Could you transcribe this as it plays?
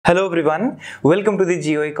Hello everyone, welcome to the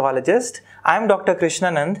GeoEcologist. I am Dr.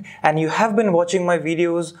 Krishnanand and you have been watching my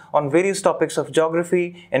videos on various topics of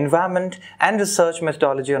geography, environment and research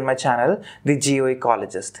methodology on my channel, The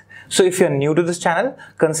GeoEcologist. So if you are new to this channel,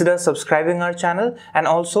 consider subscribing our channel and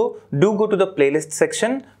also do go to the playlist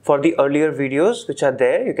section for the earlier videos which are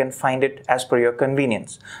there. You can find it as per your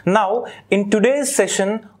convenience. Now, in today's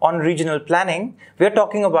session on regional planning, we are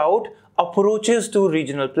talking about approaches to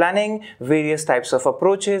regional planning, various types of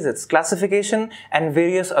approaches, its classification and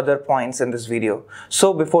various other points in this video.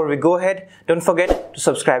 So before we go ahead, don't forget to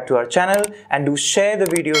subscribe to our channel and do share the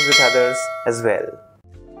videos with others as well.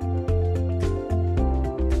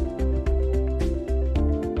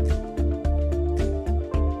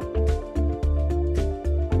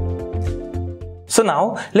 So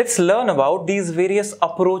now let's learn about these various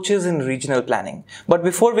approaches in regional planning. But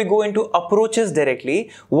before we go into approaches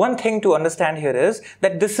directly, one thing to understand here is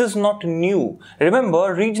that this is not new.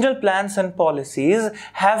 Remember, regional plans and policies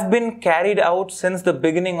have been carried out since the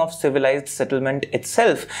beginning of civilized settlement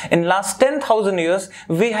itself. In last 10,000 years,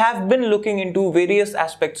 we have been looking into various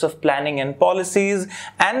aspects of planning and policies,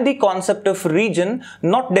 and the concept of region,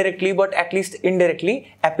 not directly but at least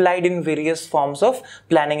indirectly, applied in various forms of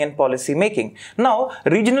planning and policy making. Now,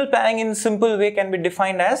 regional planning in simple way can be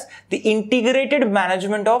defined as the integrated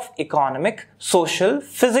management of economic, social,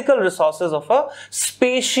 physical resources of a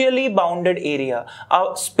spatially bounded area.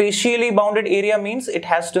 A spatially bounded area means it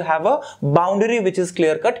has to have a boundary which is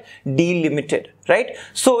clear-cut, delimited, right?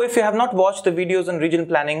 So if you have not watched the videos on regional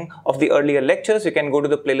planning of the earlier lectures, you can go to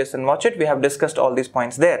the playlist and watch it. We have discussed all these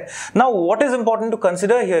points there. Now, what is important to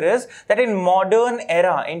consider here is that in modern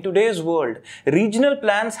era, in today's world, regional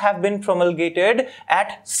plans have been promulgated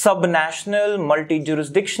at subnational,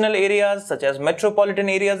 multi-jurisdictional areas such as metropolitan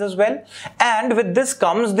areas as well. And with this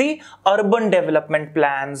comes the urban development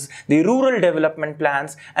plans, the rural development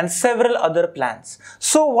plans and several other plans.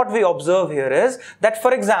 So what we observe here is that,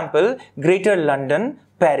 for example, Greater London,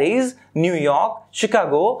 Paris, New York,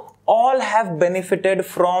 Chicago, all have benefited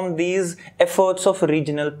from these efforts of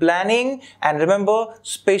regional planning, and remember,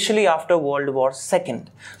 especially after World War II.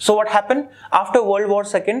 So what happened? After World War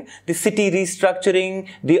II, the city restructuring,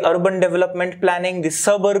 the urban development planning, the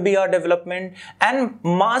suburbia development and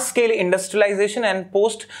mass scale industrialization and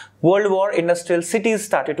post-World War industrial cities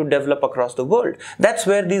started to develop across the world. That's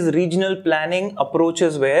where these regional planning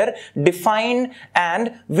approaches were defined,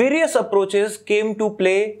 and various approaches came to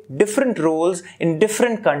play different roles in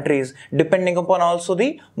different countries depending upon also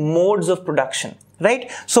the modes of production,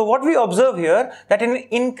 right? So what we observe here, that in an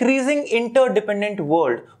increasing interdependent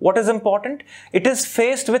world, what is important? It is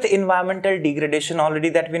faced with environmental degradation already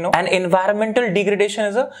that we know, and environmental degradation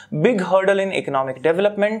is a big hurdle in economic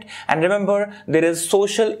development. And remember, there is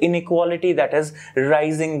social inequality that is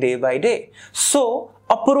rising day by day. So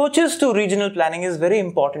approaches to regional planning is very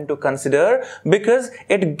important to consider because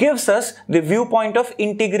it gives us the viewpoint of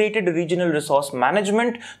integrated regional resource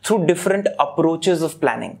management through different approaches of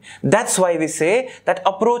planning. That's why we say that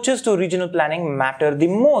approaches to regional planning matter the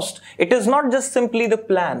most. It is not just simply the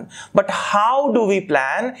plan, but how do we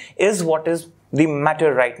plan is what is the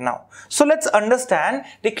matter right now. So let's understand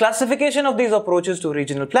the classification of these approaches to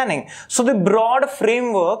regional planning. So the broad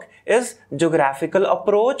framework is geographical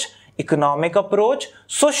approach, economic approach,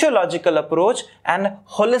 sociological approach and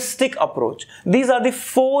holistic approach. These are the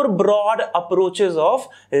four broad approaches of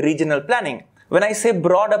regional planning. When I say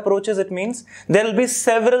broad approaches, it means there will be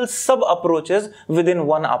several sub-approaches within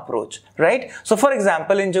one approach, right? So for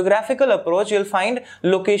example, in geographical approach, you'll find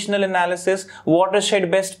locational analysis,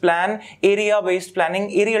 watershed-based plan, area-based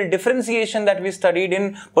planning, areal differentiation that we studied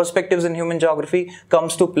in perspectives in human geography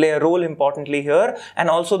comes to play a role importantly here, and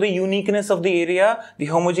also the uniqueness of the area, the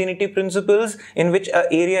homogeneity principles in which an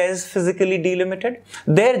area is physically delimited.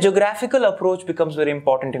 Their geographical approach becomes very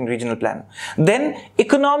important in regional plan. Then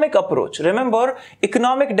economic approach. Remember,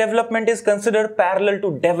 economic development is considered parallel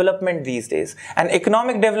to development these days, and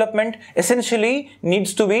economic development essentially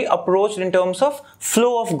needs to be approached in terms of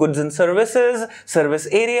flow of goods and services, service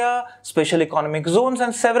area, special economic zones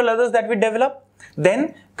and several others that we develop.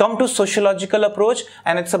 Then come to sociological approach,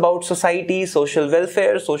 and it's about society, social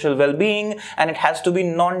welfare, social well-being, and it has to be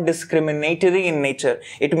non-discriminatory in nature.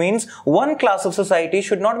 It means one class of society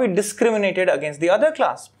should not be discriminated against the other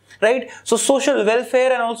class. right? So social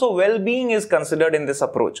welfare and also well-being is considered in this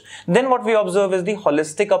approach. Then what we observe is the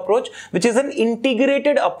holistic approach, which is an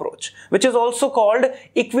integrated approach, which is also called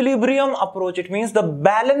equilibrium approach. It means the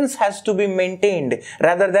balance has to be maintained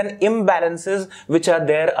rather than imbalances which are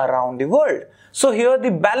there around the world. So here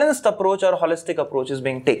the balanced approach or holistic approach is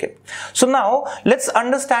being taken. So now let's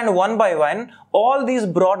understand one by one all these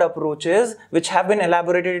broad approaches which have been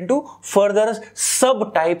elaborated into further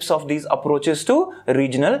subtypes of these approaches to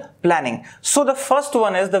regional planning. So the first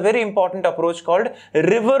one is the very important approach called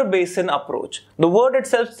river basin approach. The word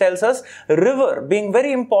itself tells us river being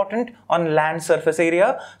very important on land surface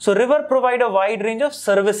area. So river provide a wide range of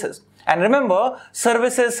services. And remember,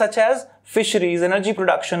 services such as fisheries, energy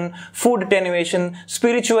production, food attenuation,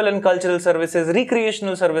 spiritual and cultural services,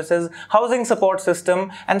 recreational services, housing support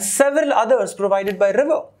system, and several others provided by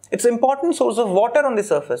river. It's an important source of water on the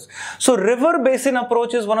surface. So river basin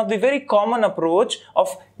approach is one of the very common approach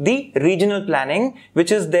of the regional planning,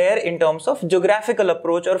 which is there in terms of geographical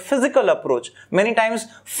approach or physical approach. Many times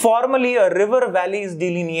formally a river valley is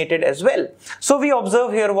delineated as well. So we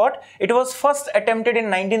observe here what? It was first attempted in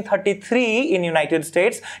 1933 in United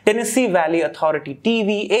States, Tennessee Valley Authority,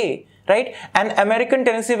 TVA. Right? And American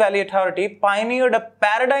Tennessee Valley Authority pioneered a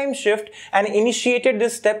paradigm shift and initiated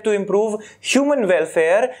this step to improve human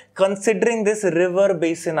welfare considering this river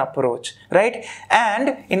basin approach, right?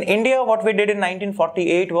 And in India, what we did in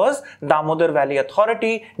 1948 was Damodar Valley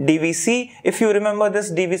Authority, DVC. If you remember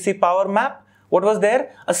this DVC power map, what was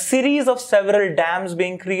there? A series of several dams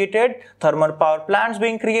being created, thermal power plants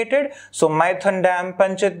being created. So Maithan Dam,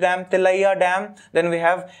 Panchit Dam, Tilaiya Dam. Then we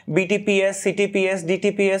have BTPS, CTPS,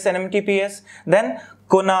 DTPS and MTPS. Then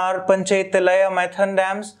Kunar, Panchayat, Tilaiya, Maithan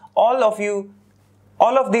dams.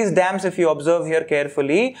 All of these dams, if you observe here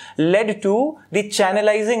carefully, led to the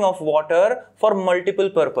channelizing of water for multiple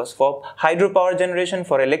purposes, for hydropower generation,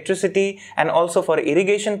 for electricity, and also for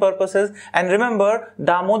irrigation purposes. And remember,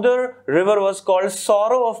 Damodar river was called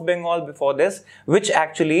Sorrow of Bengal before this, which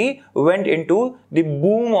actually went into the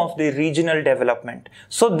boom of the regional development.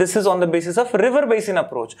 So this is on the basis of river basin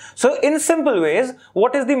approach. So in simple ways,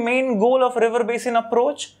 what is the main goal of river basin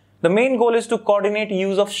approach? The main goal is to coordinate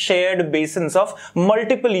use of shared basins of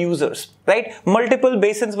multiple users, right? Multiple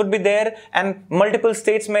basins would be there and multiple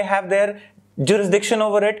states may have their jurisdiction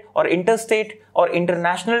over it, or interstate or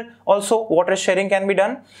international also water sharing can be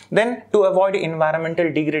done. Then to avoid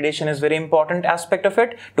environmental degradation is very important aspect of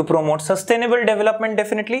it, to promote sustainable development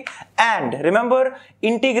definitely, and remember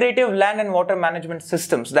integrative land and water management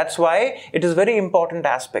systems. That's why it is very important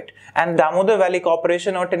aspect, and Damodar Valley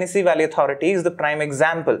Corporation or Tennessee Valley Authority is the prime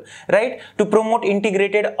example, right? To promote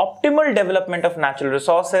integrated optimal development of natural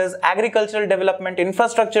resources, agricultural development,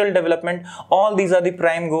 infrastructural development, all these are the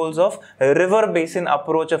prime goals of river basin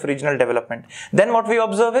approach of regional development. Then what we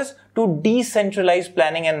observe is to decentralize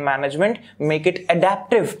planning and management, make it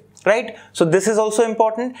adaptive, right? So this is also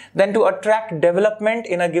important. Then to attract development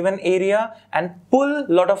in a given area and pull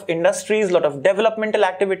lot of industries, lot of developmental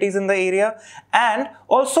activities in the area. And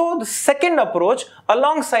also the second approach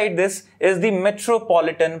alongside this is the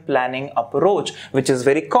metropolitan planning approach, which is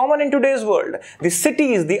very common in today's world. The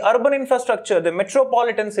cities, the urban infrastructure, the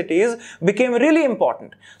metropolitan cities became really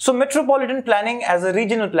important. So metropolitan planning as a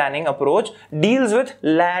regional planning approach deals with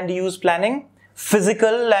land use planning,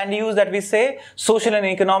 physical land use that we say, social and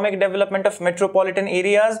economic development of metropolitan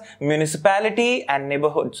areas, municipality and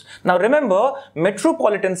neighborhoods. Now remember,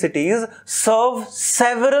 metropolitan cities serve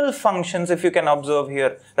several functions if you can observe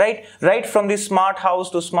here, right? Right from the smart house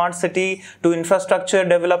to smart city to infrastructure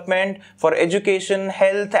development for education,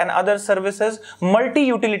 health and other services,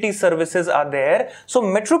 multi-utility services are there. So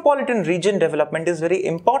metropolitan region development is very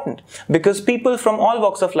important because people from all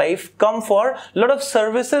walks of life come for a lot of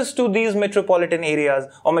services to these metropolitan areas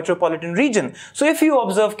or metropolitan region. So if you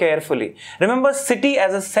observe carefully, remember city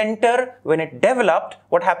as a center, when it developed,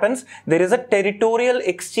 what happens? There is a territorial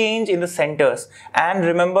exchange in the centers, and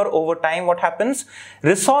remember over time what happens?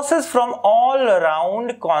 Resources from all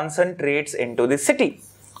around concentrates into the city.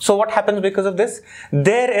 So what happens because of this?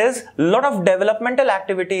 There is a lot of developmental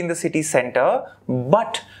activity in the city center,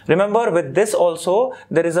 but remember with this also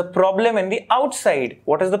there is a problem in the outside.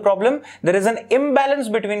 What is the problem? There is an imbalance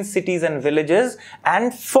between cities and villages,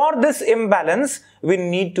 and for this imbalance we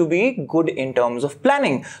need to be good in terms of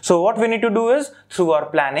planning. So what we need to do is, through our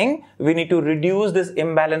planning, we need to reduce this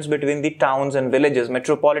imbalance between the towns and villages,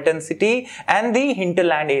 metropolitan city and the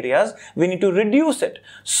hinterland areas. We need to reduce it.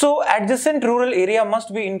 So adjacent rural area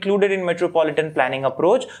must be included in metropolitan planning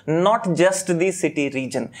approach, not just the city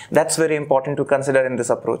region. That's very important to consider in this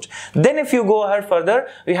approach. Then if you go ahead further,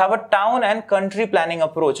 we have a town and country planning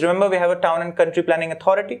approach. Remember, we have a town and country planning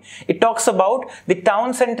authority. It talks about the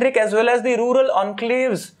town centric as well as the rural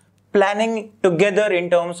enclaves planning together in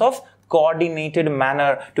terms of coordinated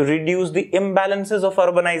manner to reduce the imbalances of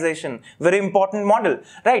urbanization. Very important model,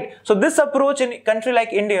 right? So this approach in a country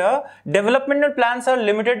like India, developmental plans are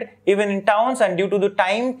limited even in towns, and due to the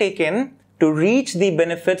time taken to reach the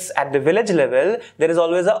benefits at the village level, there is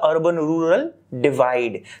always a urban-rural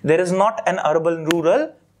divide. There is not an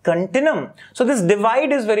urban-rural continuum. So this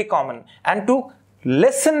divide is very common, and to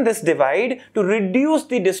lessen this divide, to reduce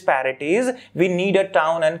the disparities, we need a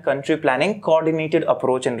town and country planning coordinated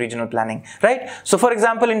approach in regional planning, right? So for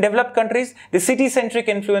example, in developed countries, the city-centric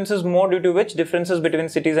influence is more, due to which differences between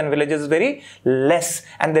cities and villages is very less,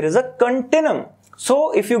 and there is a continuum.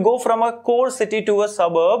 So if you go from a core city to a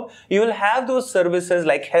suburb, you will have those services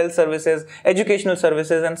like health services, educational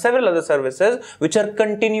services, and several other services which are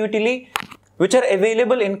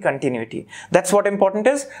available in continuity. That's what important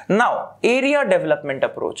is. Now, area development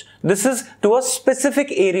approach. This is to a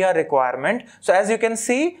specific area requirement. So as you can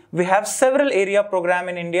see, we have several area program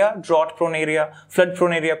in India: drought prone area, flood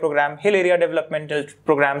prone area program, hill area developmental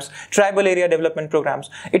programs, tribal area development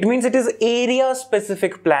programs. It means it is area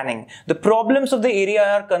specific planning. The problems of the area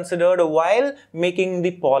are considered while making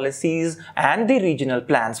the policies and the regional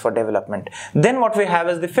plans for development. Then what we have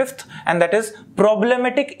is the fifth, and that is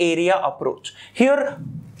problematic area approach. Here,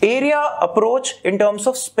 area approach in terms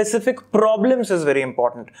of specific problems is very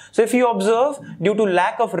important. So if you observe, due to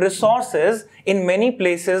lack of resources in many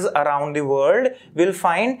places around the world, we'll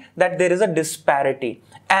find that there is a disparity,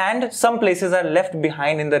 and some places are left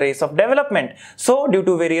behind in the race of development. So due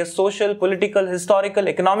to various social, political, historical,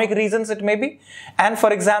 economic reasons it may be. And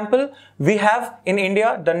for example, we have in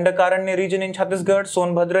India, Dandakaranya region in Chhattisgarh,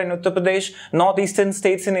 Sonbhadra in Uttar Pradesh, northeastern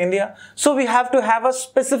states in India. So we have to have a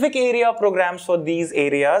specific area programs for these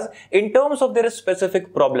areas in terms of their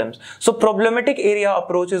specific problems. So problematic area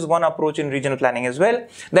approach is one approach in regional planning as well.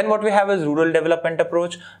 Then what we have is rural development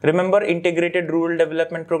approach. Remember, integrated rural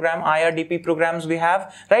development program, IRDP programs we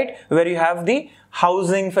have, right, where you have the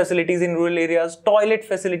housing facilities in rural areas, toilet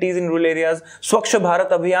facilities in rural areas, Swachh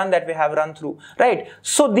Bharat Abhiyan that we have run through, right?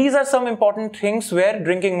 So these are some important things where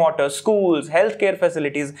drinking water, schools, healthcare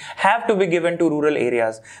facilities have to be given to rural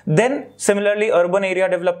areas. Then similarly, urban area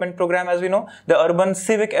development program, as we know, the urban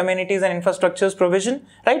civic amenities and infrastructures provision,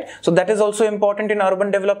 right? So that is also important in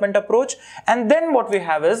urban development approach. And then what we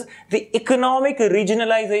have is the economic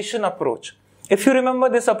regionalization approach. If you remember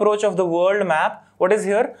this approach of the world map, what is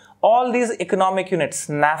here? All these economic units,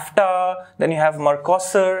 NAFTA, then you have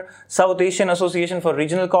Mercosur, South Asian Association for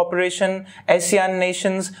Regional Cooperation, ASEAN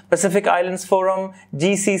Nations, Pacific Islands Forum,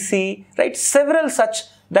 GCC, right? Several such,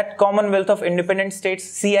 that Commonwealth of Independent States,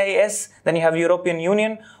 CIS, then you have European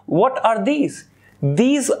Union. What are these?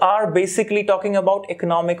 These are basically talking about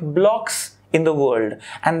economic blocks in the world,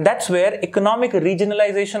 and that's where economic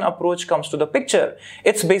regionalization approach comes to the picture.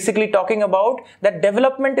 It's basically talking about that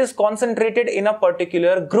development is concentrated in a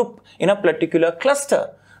particular group, in a particular cluster.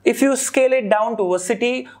 If you scale it down to a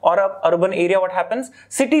city or a urban area, what happens?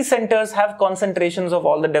 City centers have concentrations of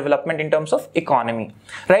all the development in terms of economy,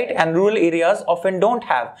 right? And rural areas often don't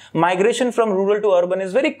have. Migration from rural to urban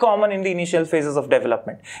is very common in the initial phases of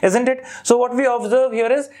development, isn't it? So what we observe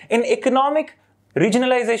here is, in economic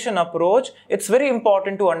regionalization approach, it's very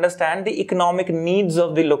important to understand the economic needs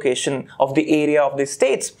of the location, of the area, of the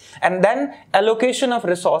states, and then allocation of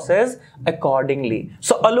resources accordingly.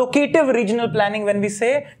 So allocative regional planning when we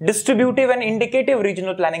say, distributive and indicative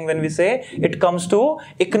regional planning when we say, it comes to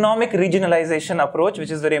economic regionalization approach,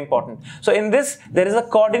 which is very important. So in this, there is a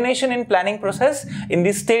coordination in planning process in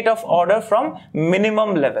the state of order from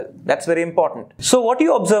minimum level. That's very important. So what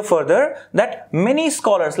you observe further, that many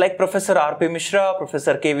scholars like Professor R.P. Mishra,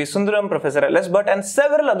 Professor K.V. Sundaram, Professor L.S. Bhatt, and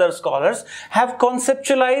several other scholars have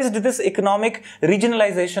conceptualized this economic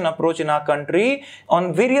regionalization approach in our country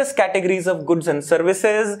on various categories of goods and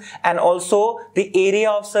services, and also the area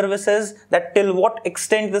of services, that till what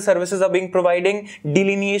extent the services are being providing,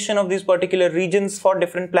 delineation of these particular regions for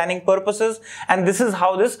different planning purposes. And this is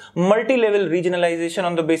how this multi-level regionalization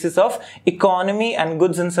on the basis of economy and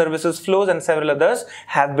goods and services flows and several others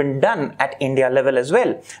have been done at India level as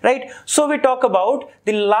well, right? So we talk about about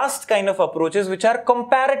the last kind of approaches, which are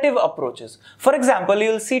comparative approaches. For example,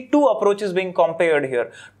 you will see two approaches being compared here.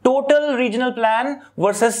 Total regional plan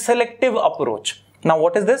versus selective approach. Now,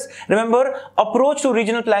 what is this? Remember, approach to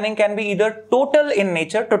regional planning can be either total in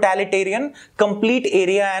nature, totalitarian, complete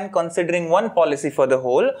area and considering one policy for the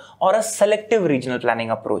whole, or a selective regional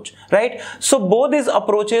planning approach, right? So both these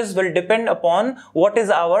approaches will depend upon what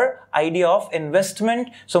is our idea of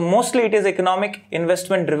investment. So mostly it is economic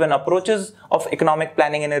investment driven approaches of economic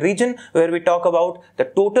planning in a region, where we talk about the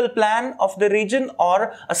total plan of the region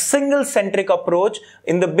or a single centric approach.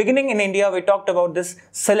 In the beginning in India, we talked about this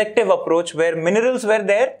selective approach where minerals were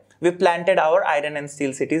there, we planted our iron and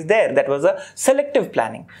steel cities there. That was a selective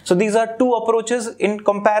planning. So these are two approaches in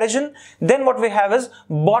comparison. Then what we have is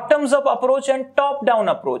bottoms up approach and top down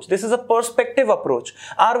approach. This is a perspective approach.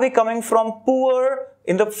 Are we coming from poor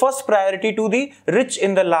in the first priority to the rich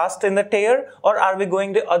in the last in the tier, or are we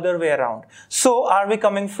going the other way around? So are we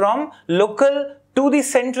coming from local to the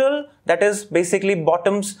central, that is basically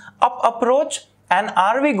bottoms up approach? And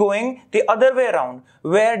are we going the other way around,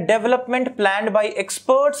 where development planned by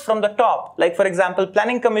experts from the top, like for example,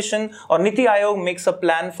 Planning Commission or Niti Aayog makes a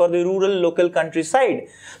plan for the rural local countryside.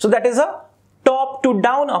 So that is a top to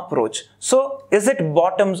down approach. So is it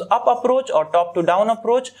bottoms up approach or top to down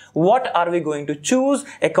approach? What are we going to choose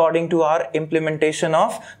according to our implementation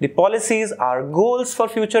of the policies, our goals for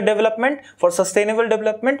future development, for sustainable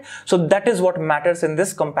development? So that is what matters in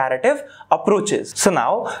this comparative approaches. So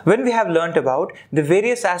now, when we have learnt about the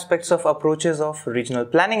various aspects of approaches of regional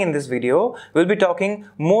planning in this video, we'll be talking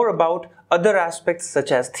more about other aspects such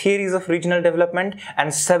as theories of regional development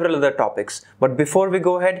and several other topics. But before we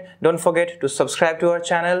go ahead, don't forget to subscribe to our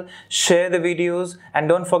channel, share the videos, and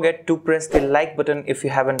don't forget to press the like button if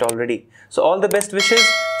you haven't already. So all the best wishes.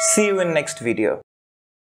 See you in next video.